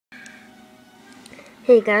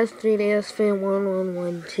Hey guys, 3DS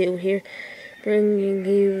Fan1112 here, bringing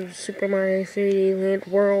you Super Mario 3D Land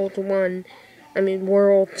World 1.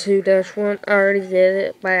 World 2-1. I already did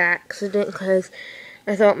it by accident because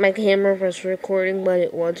I thought my camera was recording, but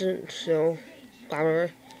it wasn't, so bummer.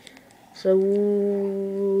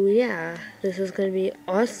 So, yeah, this is going to be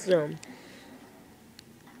awesome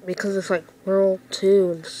because it's like World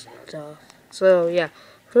 2 and stuff. So, yeah,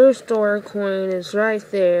 first door coin is right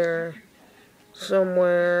there. Somewhere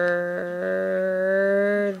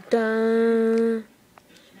down.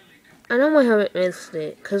 I know I haven't missed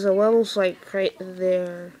it because the level's like right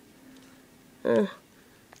there. Oh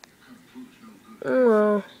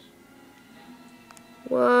well.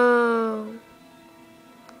 Whoa.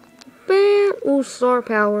 Bam! Ooh, star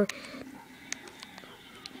power.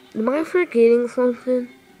 Am I forgetting something?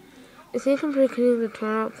 I think I'm forgetting to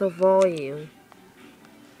turn up the volume.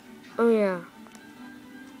 Oh yeah.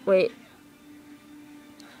 Wait.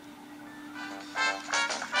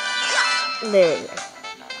 There we go.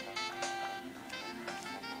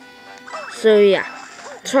 So yeah.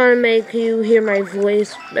 Trying to make you hear my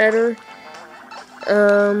voice better.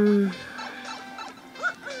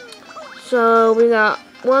 So we got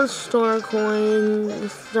one star coin.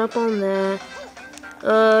 Step on that.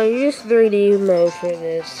 Use 3D mode for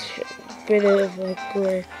this. Bit of like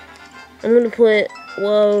glare. I'm gonna put.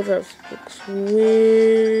 Whoa, that looks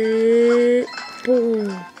weird.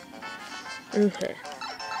 Boom. Okay.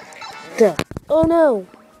 Duh. Oh no.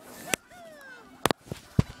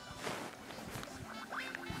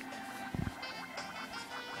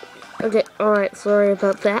 Okay. All right. Sorry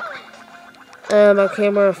about that. My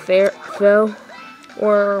camera fell,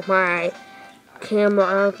 or my camera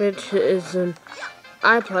average is an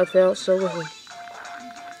iPod fell, so listen.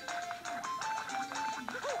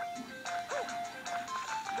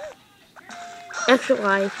 Extra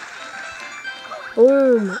life.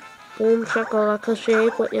 Boom. Boom, shakalaka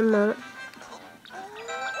shake, what you want?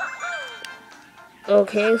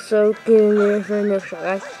 Okay, so getting ready for an extra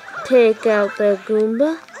life. Take out the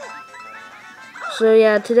Goomba. So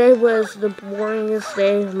yeah, today was the boringest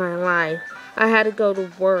day of my life. I had to go to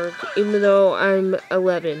work, even though I'm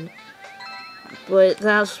 11. But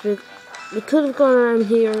that's we could have gone around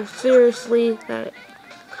here. Seriously, that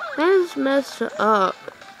is messed up.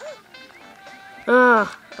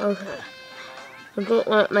 Ah, okay. I don't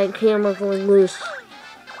want my camera going loose.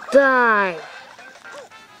 Die!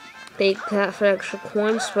 Take that for extra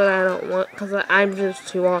coins, but I don't want because I'm just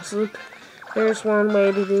too awesome. There's one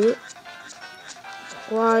way to do it.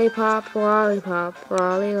 Lollipop, lollipop,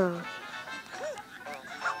 lollipop.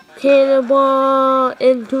 Cannonball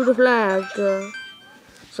into the flag.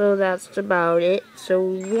 So that's about it.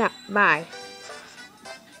 So yeah, bye.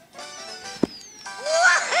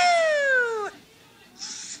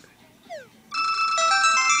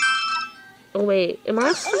 Oh wait, am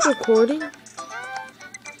I still recording?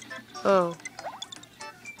 Oh.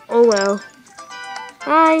 Oh well.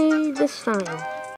 Bye this time.